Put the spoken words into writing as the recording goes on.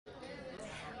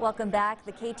Welcome back.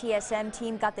 The KTSM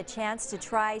team got the chance to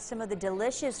try some of the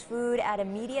delicious food at a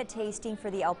media tasting for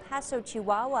the El Paso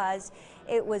Chihuahuas.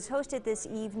 It was hosted this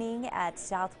evening at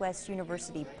Southwest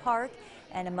University Park,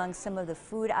 and among some of the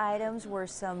food items were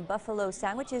some buffalo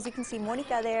sandwiches. You can see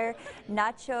Monica there,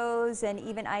 nachos, and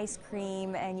even ice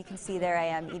cream. And you can see there I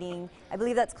am eating, I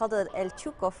believe that's called El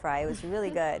Chuco fry. It was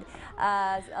really good.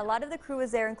 A lot of the crew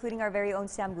was there, including our very own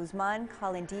Sam Guzman,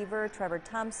 Colin Deaver, Trevor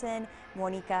Thompson,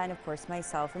 Monica, and of course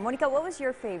myself. And Monica, what was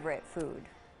your favorite food?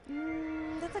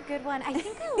 That's a good one. I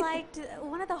think I liked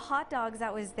one of the hot dogs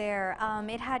that was there.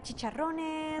 It had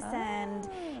chicharrones and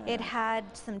it had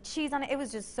some cheese on it. It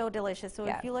was just so delicious. So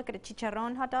if you look at a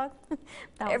chicharron hot dog,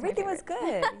 everything was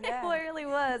good. Yeah. It really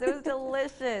was. It was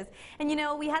delicious. And you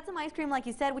know, we had some ice cream, like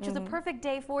you said, which is a perfect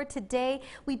day for today.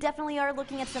 We definitely are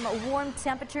looking at some warm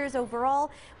temperatures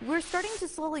overall. We're starting to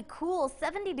slowly cool.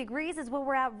 70 degrees is where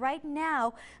we're at right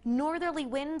now. Northerly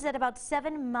winds at about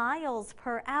 7 miles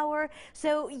per hour.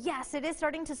 So yes, it is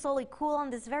starting to slowly cool on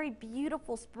this very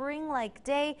beautiful spring-like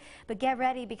day, but get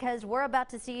ready because we're about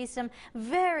to see some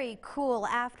very cool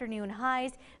afternoon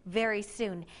highs very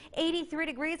soon. 83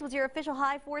 degrees was your official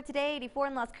high for today, 84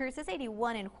 in Las Cruces,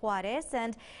 81 in Juarez.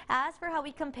 And as for how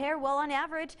we compare, well, on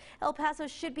average, El Paso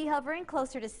should be hovering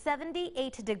closer to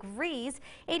 78 degrees.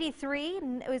 83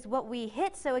 is what we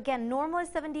hit. So again, normal is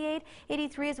 78,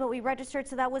 83 is what we registered,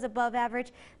 so that was above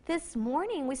average. This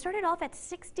morning, we started off at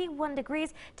 61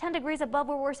 degrees, 10 degrees above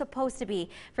where we're supposed to be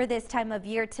for this time of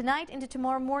year. Tonight into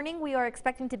tomorrow morning, we are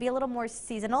expecting to be a little more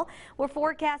seasonal. We're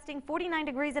forecasting 49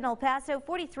 degrees in El Paso,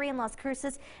 43 in Las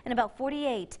Cruces, and about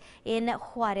 48 in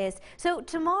Juarez. So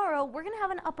tomorrow, we're going to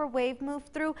have an upper wave move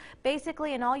through,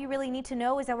 basically, and all you really need to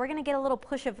know is that we're going to get a little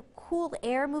push of cool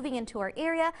air moving into our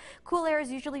area. Cool air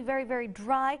is usually very, very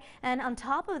dry, and on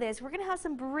top of this, we're going to have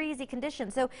some breezy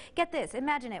conditions. So get this,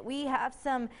 imagine it. We have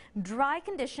some dry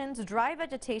conditions, dry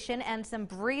vegetation, and some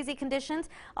breezy conditions,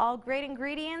 all great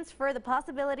ingredients for the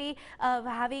possibility of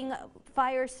having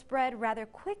fire spread rather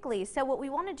quickly. So what we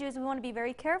want to do is we want to be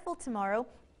very careful tomorrow.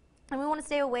 And we want to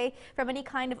stay away from any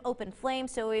kind of open flame.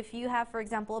 So if you have, for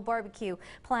example, a barbecue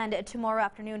planned tomorrow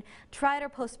afternoon, try to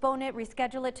postpone it,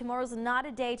 reschedule it. Tomorrow's not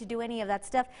a day to do any of that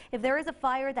stuff. If there is a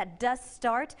fire that does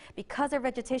start, because our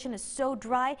vegetation is so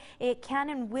dry, it can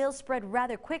and will spread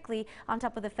rather quickly, on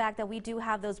top of the fact that we do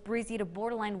have those breezy to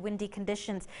borderline windy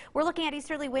conditions. We're looking at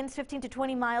easterly winds 15 to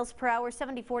 20 miles per hour,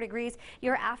 74 degrees,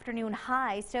 your afternoon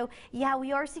high. So yeah,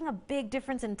 we are seeing a big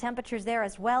difference in temperatures there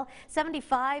as well.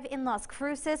 75 in Las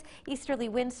Cruces. Easterly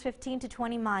winds 15 to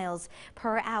 20 miles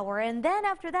per hour. And then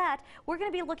after that, we're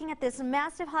going to be looking at this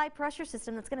massive high pressure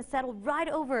system that's going to settle right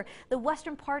over the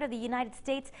western part of the United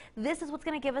States. This is what's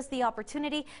going to give us the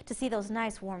opportunity to see those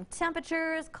nice warm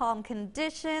temperatures, calm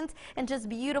conditions, and just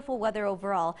beautiful weather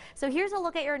overall. So here's a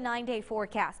look at your 9-day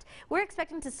forecast. We're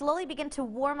expecting to slowly begin to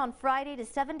warm on Friday to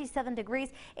 77 degrees,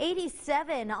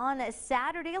 87 on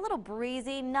Saturday, a little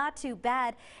breezy, not too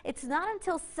bad. It's not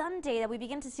until Sunday that we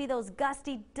begin to see those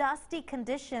gusty, dusty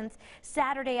conditions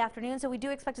Saturday afternoon, so we do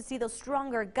expect to see those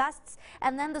stronger gusts,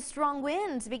 and then the strong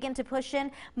winds begin to push in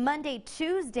Monday,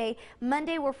 Tuesday.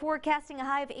 Monday, we're forecasting a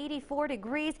high of 84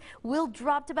 degrees. We'll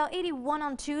drop to about 81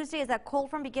 on Tuesday as that cold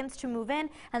front begins to move in,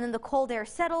 and then the cold air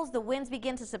settles, the winds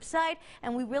begin to subside,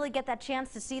 and we really get that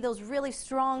chance to see those really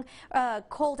strong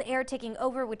cold air taking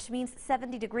over, which means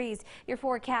 70 degrees. Your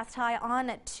forecast high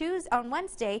on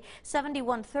Wednesday,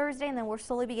 71 Thursday, and then we're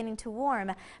slowly beginning to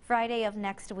warm Friday of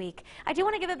next week. I do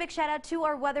want to give a big shout out to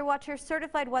our weather watcher,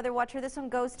 certified weather watcher. This one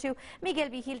goes to Miguel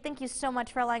Vigil. Thank you so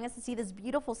much for allowing us to see this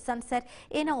beautiful sunset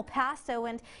in El Paso.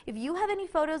 And if you have any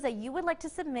photos that you would like to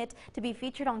submit to be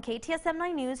featured on KTSM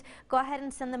 9 News, go ahead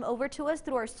and send them over to us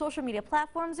through our social media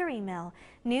platforms or email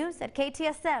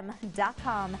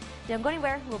news@ktsm.com. Don't go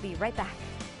anywhere. We'll be right back.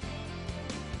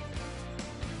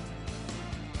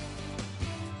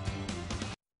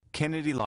 Kennedy